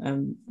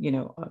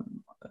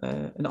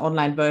 an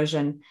online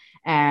version,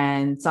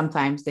 and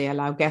sometimes they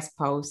allow guest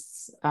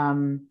posts.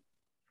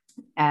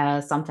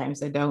 Sometimes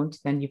they don't.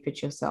 Then you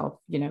pitch yourself,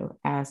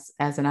 as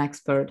an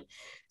expert.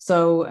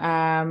 So,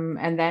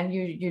 and then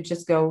you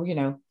just go,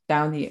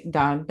 down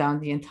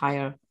the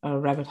entire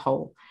rabbit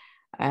hole.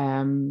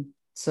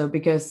 So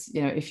because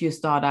if you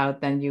start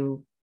out, then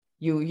you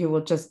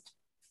will just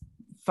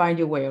find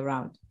your way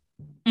around.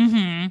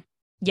 Mm-hmm.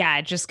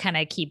 Yeah, just kind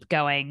of keep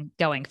going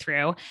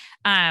through.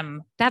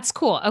 That's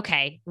cool.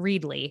 Okay,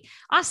 Readly.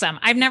 Awesome.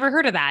 I've never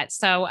heard of that.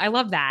 So I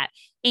love that.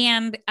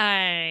 And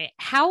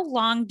how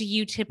long do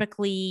you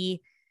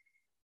typically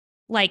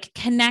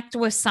connect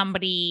with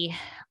somebody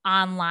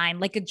online,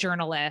 like a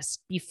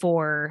journalist,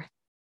 before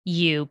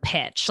you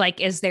pitch?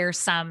 Is there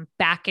some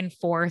back and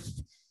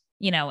forth,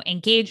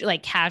 engage,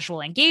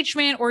 casual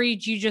engagement, or do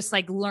you just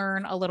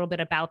learn a little bit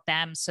about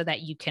them so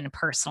that you can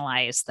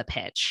personalize the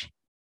pitch?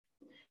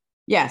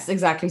 Yes,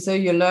 exactly. So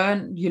you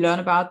learn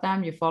about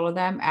them, you follow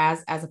them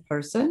as a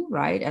person,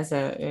 right? As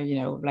a,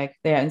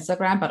 their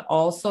Instagram, but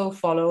also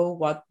follow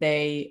what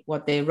they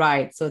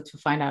write. So to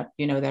find out,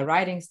 their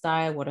writing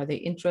style, what are they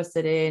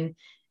interested in?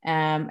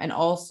 And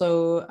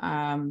also,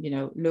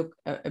 look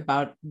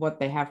about what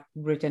they have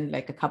written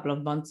a couple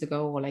of months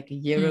ago or a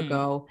year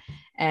ago.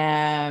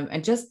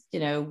 And just,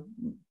 do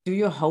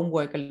your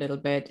homework a little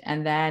bit,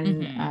 and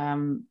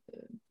then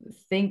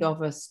think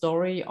of a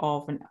story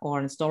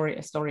a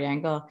story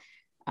angle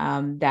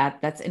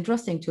that's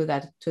interesting to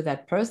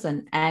that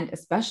person, and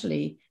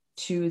especially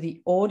to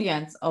the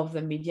audience of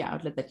the media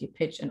outlet that you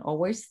pitch. And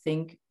always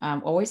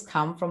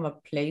come from a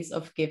place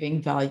of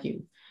giving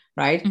value,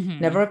 right?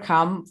 Never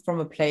come from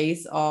a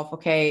place of,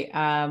 okay,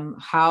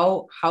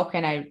 how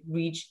can I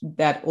reach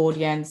that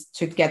audience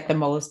to get the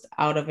most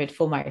out of it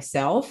for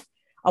myself?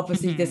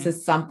 Obviously, this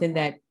is something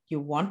that you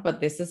want,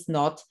 but this is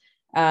not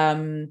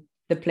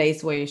the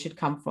place where you should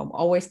come from.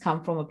 Always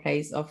come from a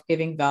place of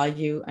giving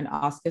value, and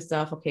ask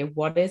yourself, okay,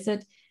 what is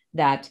it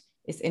that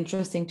is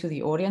interesting to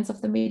the audience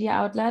of the media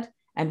outlet,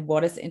 and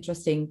what is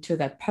interesting to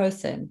that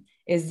person?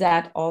 Is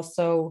that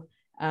also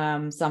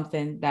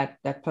something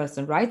that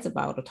person writes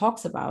about or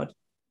talks about?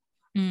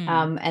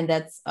 And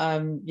that's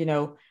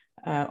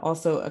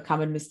also a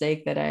common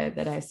mistake that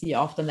I see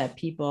often, that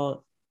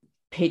people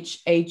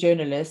pitch a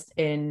journalist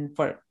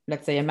for,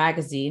 let's say, a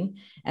magazine,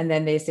 and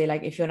then they say,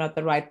 if you're not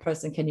the right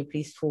person, can you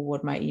please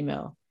forward my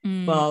email?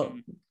 Well,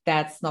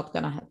 that's not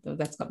gonna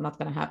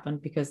happen,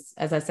 because,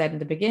 as I said in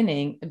the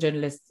beginning, a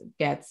journalist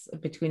gets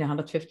between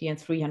 150 and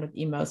 300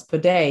 emails per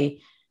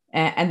day,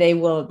 and they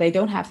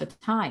don't have the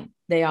time.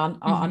 They are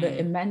under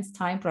immense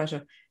time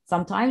pressure.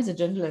 Sometimes a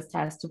journalist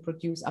has to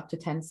produce up to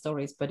 10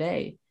 stories per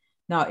day.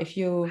 Now, if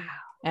you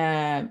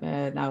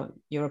now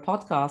you're a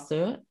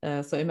podcaster,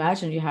 so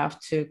imagine you have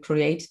to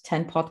create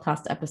 10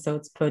 podcast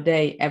episodes per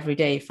day, every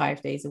day,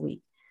 5 days a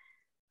week.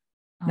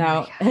 Oh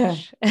now,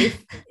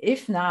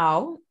 if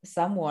now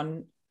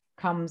someone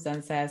comes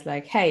and says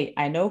hey,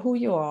 I know who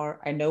you are,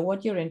 I know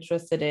what you're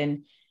interested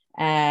in,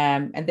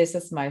 and this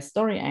is my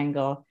story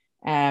angle,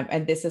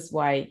 and this is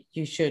why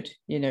you should,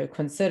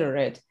 consider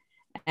it,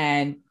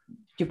 and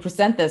you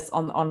present this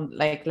on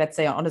let's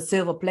say on a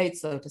silver plate,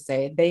 so to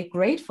say, they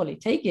gratefully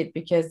take it,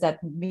 because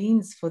that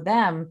means for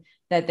them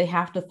that they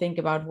have to think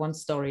about one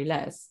story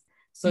less.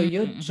 So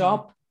your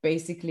job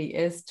basically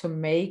is to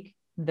make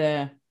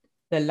the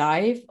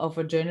life of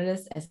a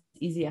journalist as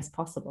easy as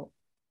possible.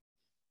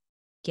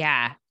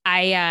 Yeah,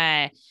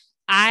 I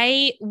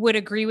would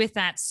agree with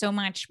that so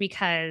much,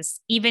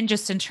 because even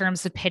just in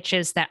terms of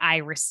pitches that I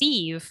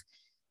receive,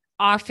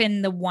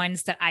 often the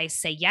ones that I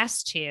say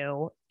yes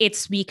to,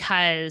 it's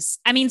because,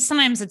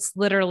 sometimes it's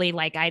literally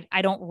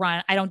I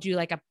don't do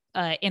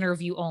a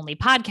interview only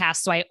podcast.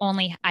 So I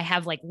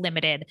have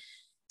limited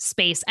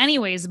space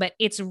anyways, but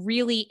it's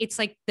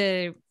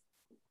the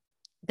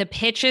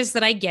pitches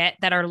that I get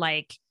that are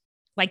like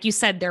you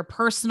said, they're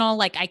personal.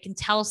 I can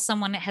tell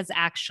someone has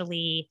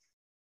actually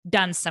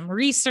done some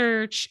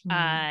research,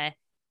 that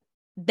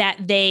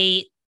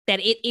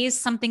it is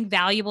something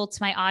valuable to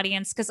my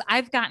audience. Cause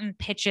I've gotten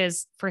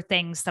pitches for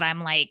things that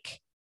I'm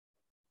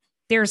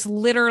there's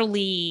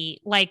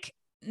literally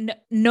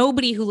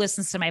nobody who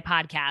listens to my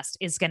podcast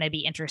is going to be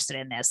interested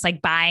in this,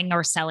 buying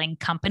or selling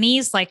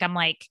companies. I'm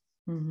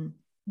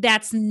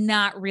that's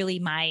not really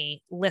my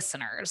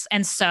listeners.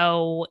 And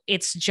so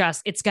it's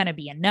going to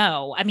be a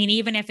no. I mean,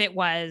 even if it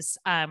was,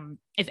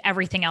 if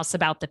everything else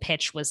about the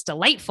pitch was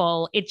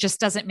delightful, it just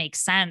doesn't make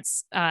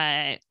sense,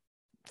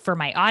 for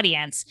my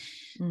audience.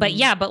 But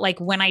yeah, but like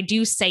when I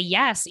do say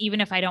yes, even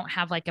if I don't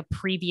have like a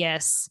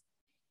previous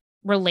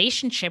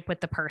relationship with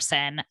the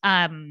person,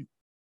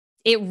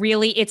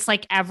 it's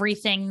like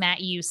everything that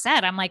you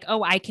said. I'm like,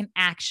 oh, I can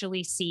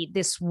actually see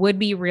this would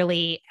be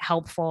really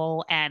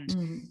helpful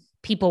and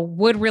people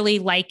would really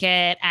like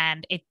it.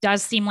 And it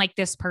does seem like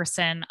this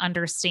person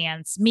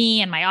understands me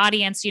and my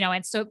audience,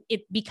 and so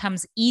it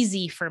becomes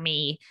easy for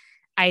me,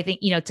 I think,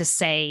 to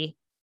say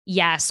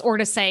yes, or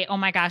to say, oh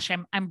my gosh,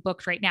 I'm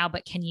booked right now,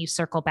 but can you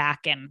circle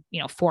back in,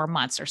 4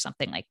 months or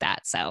something like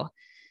that? So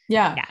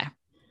yeah. Yeah.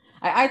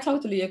 I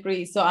totally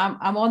agree. So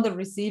I'm on the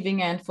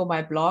receiving end for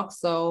my blog.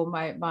 So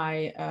my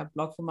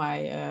blog for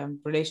my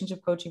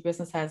relationship coaching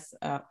business has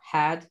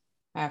had,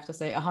 I have to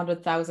say,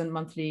 100,000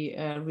 monthly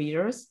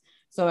readers.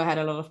 So I had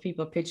a lot of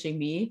people pitching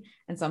me,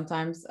 and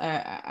sometimes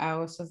I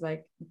was just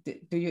like,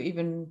 do you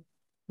even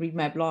read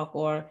my blog?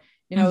 Or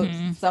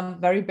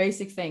some very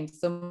basic things.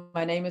 So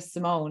my name is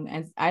Simone,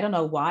 and I don't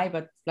know why,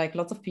 but like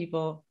lots of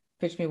people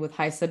pitch me with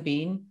 "Hi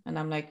Sabine," and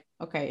I'm like,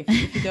 okay,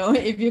 if you don't,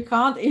 if you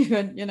can't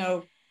even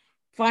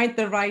find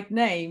the right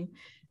name,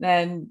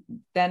 then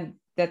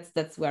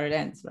that's where it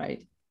ends,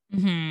 right?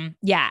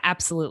 Yeah,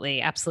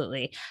 absolutely.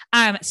 Absolutely.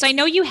 So I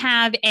know you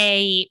have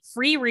a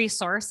free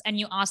resource, and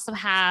you also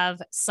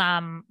have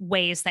some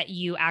ways that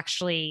you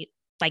actually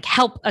like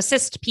help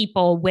assist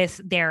people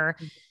with their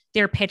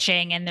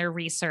pitching and their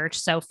research.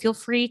 So feel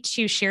free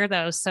to share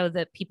those so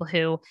that people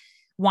who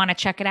want to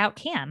check it out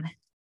can.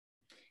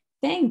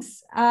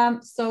 Thanks.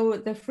 So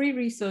the free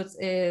resource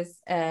is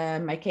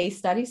my case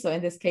study. So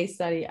in this case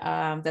study,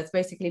 that's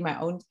basically my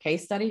own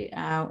case study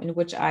in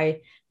which I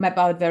map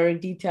out very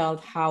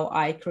detailed how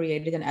I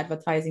created an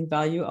advertising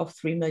value of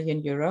 3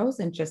 million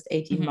euros in just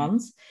 18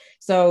 months.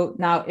 So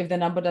now if the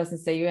number doesn't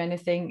say you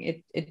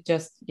anything, it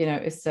just,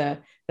 is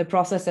the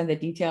process and the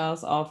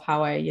details of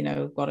how I,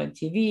 got on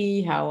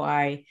TV, how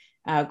I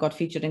got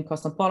featured in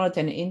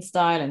Cosmopolitan,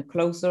 InStyle, and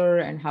Closer,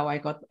 and how I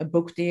got a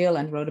book deal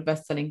and wrote a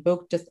best-selling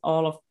book. Just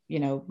all of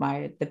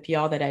the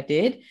PR that I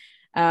did.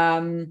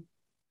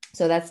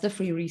 So that's the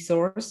free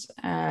resource.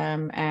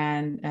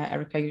 And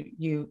Erica,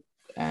 you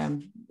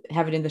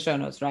have it in the show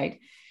notes, right?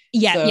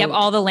 Yeah. So, yep.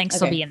 All the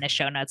links will be in the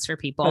show notes for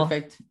people.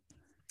 Perfect.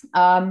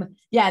 And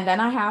then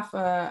I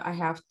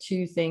have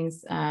two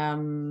things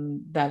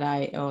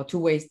or two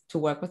ways to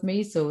work with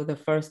me. So the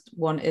first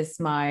one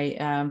is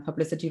my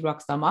Publicity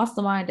Rockstar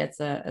Mastermind. That's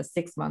a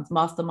 6-month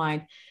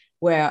mastermind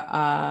where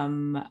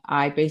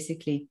I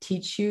basically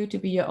teach you to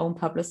be your own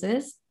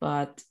publicist.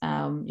 But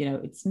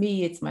it's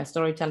me, it's my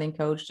storytelling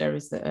coach. There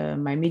is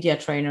my media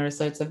trainer.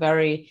 So it's a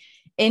very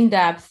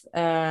in-depth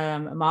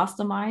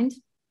mastermind.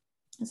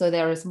 So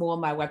there is more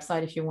on my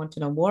website if you want to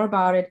know more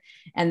about it.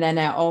 And then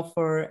I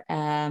offer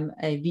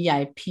a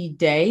VIP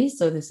day.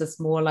 So this is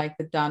more like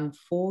the done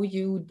for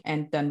you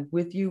and done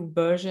with you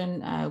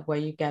version where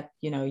you get,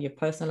 your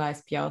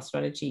personalized PR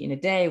strategy in a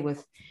day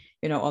with,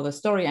 all the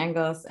story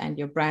angles and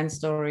your brand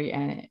story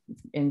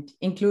and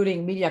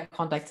including media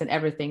contacts and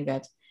everything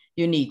that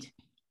you need.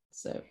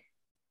 So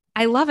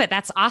I love it.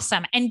 That's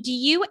awesome. And do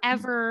you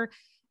ever,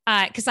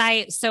 because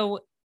I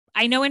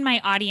know in my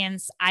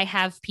audience, I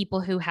have people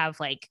who have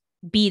like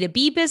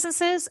B2B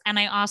businesses, and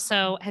I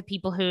also have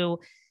people who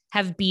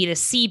have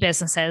B2C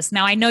businesses.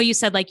 Now, I know you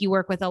said like you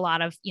work with a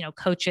lot of,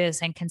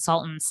 coaches and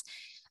consultants.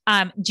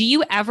 Do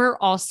you ever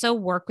also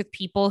work with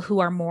people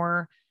who are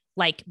more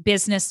like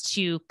business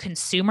to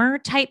consumer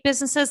type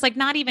businesses, like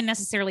not even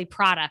necessarily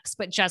products,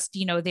 but just,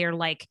 they're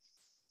like,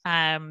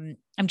 I'm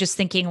just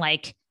thinking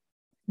like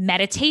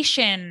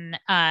meditation,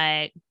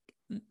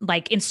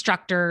 like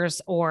instructors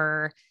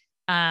or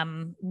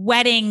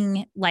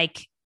wedding,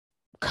 like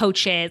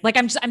coaches. Like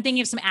I'm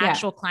thinking of some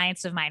actual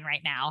clients of mine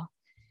right now.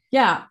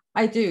 Yeah,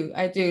 I do.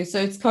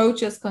 So it's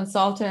coaches,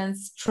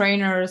 consultants,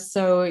 trainers.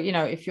 So,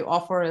 if you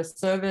offer a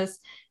service,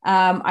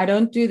 I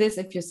don't do this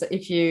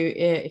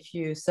if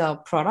you sell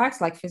products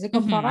like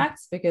physical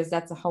products, because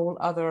that's a whole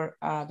other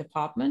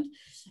department.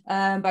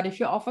 But if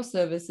you offer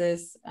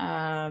services,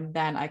 then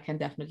I can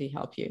definitely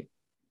help you.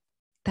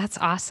 That's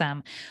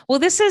awesome. Well,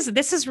 this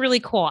is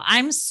really cool.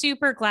 I'm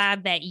super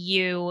glad that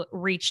you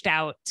reached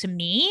out to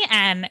me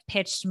and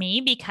pitched me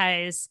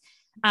because,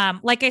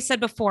 like I said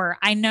before,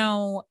 I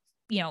know,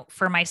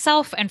 for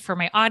myself and for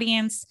my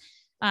audience,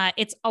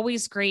 it's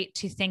always great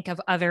to think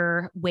of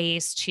other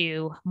ways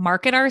to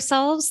market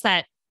ourselves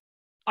that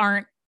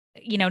aren't,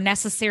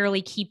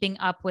 necessarily keeping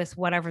up with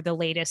whatever the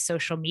latest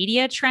social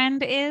media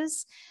trend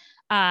is.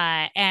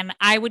 And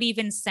I would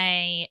even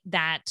say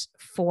that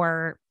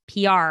for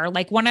PR,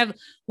 like one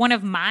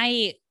of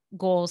my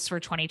goals for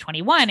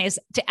 2021 is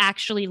to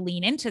actually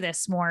lean into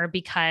this more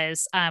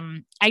because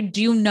I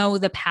do know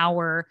the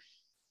power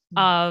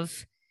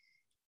of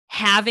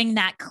having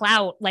that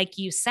clout, like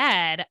you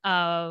said,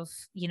 of,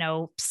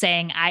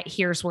 saying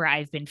here's where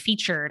I've been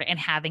featured and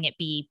having it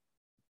be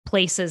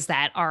places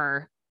that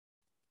are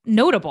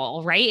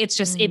notable, right? It's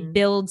just, it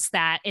builds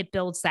that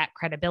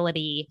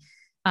credibility,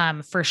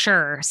 for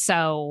sure.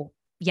 So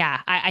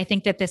yeah, I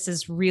think that this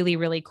is really,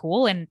 really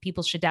cool, and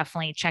people should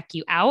definitely check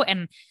you out.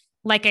 And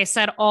like I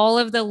said, all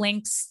of the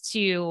links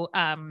to,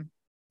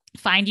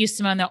 find you,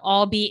 Simone, they'll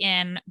all be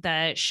in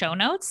the show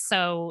notes.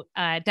 So,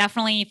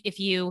 definitely if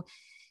you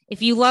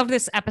love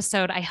this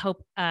episode, I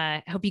hope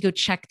you go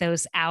check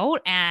those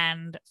out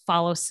and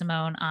follow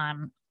Simone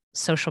on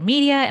social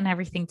media and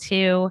everything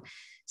too,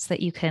 so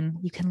that you can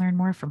learn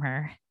more from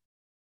her.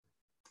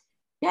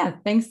 Yeah,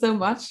 thanks so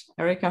much,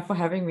 Erica, for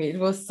having me. It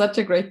was such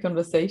a great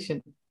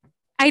conversation.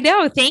 I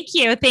know. Thank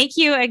you. Thank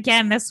you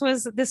again. This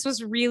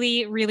was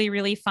really, really,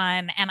 really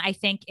fun. And I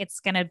think it's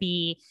going to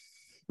be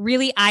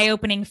really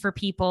eye-opening for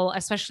people,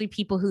 especially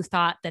people who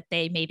thought that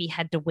they maybe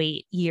had to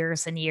wait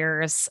years and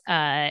years,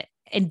 and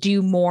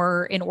do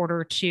more in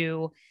order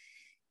to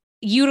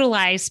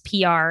utilize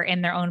PR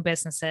in their own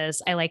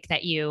businesses. I like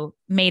that you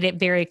made it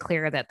very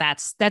clear that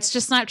that's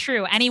just not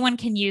true. Anyone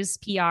can use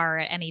PR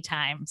at any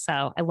time.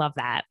 So I love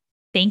that.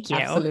 Thank you.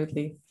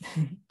 Absolutely.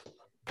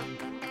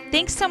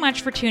 Thanks so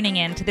much for tuning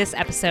in to this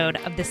episode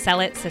of the Sell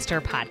It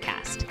Sister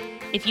podcast.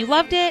 If you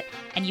loved it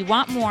and you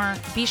want more,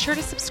 be sure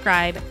to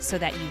subscribe so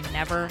that you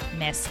never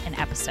miss an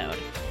episode.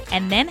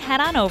 And then head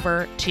on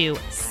over to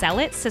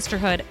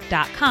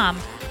sellitsisterhood.com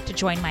to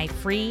join my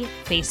free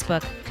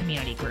Facebook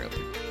community group.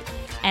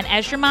 And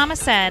as your mama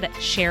said,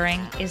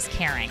 sharing is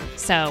caring.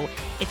 So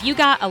if you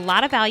got a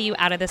lot of value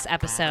out of this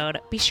episode,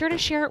 be sure to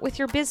share it with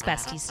your biz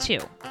besties too.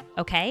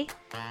 Okay?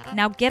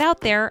 Now get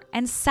out there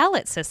and sell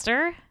it,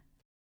 sister.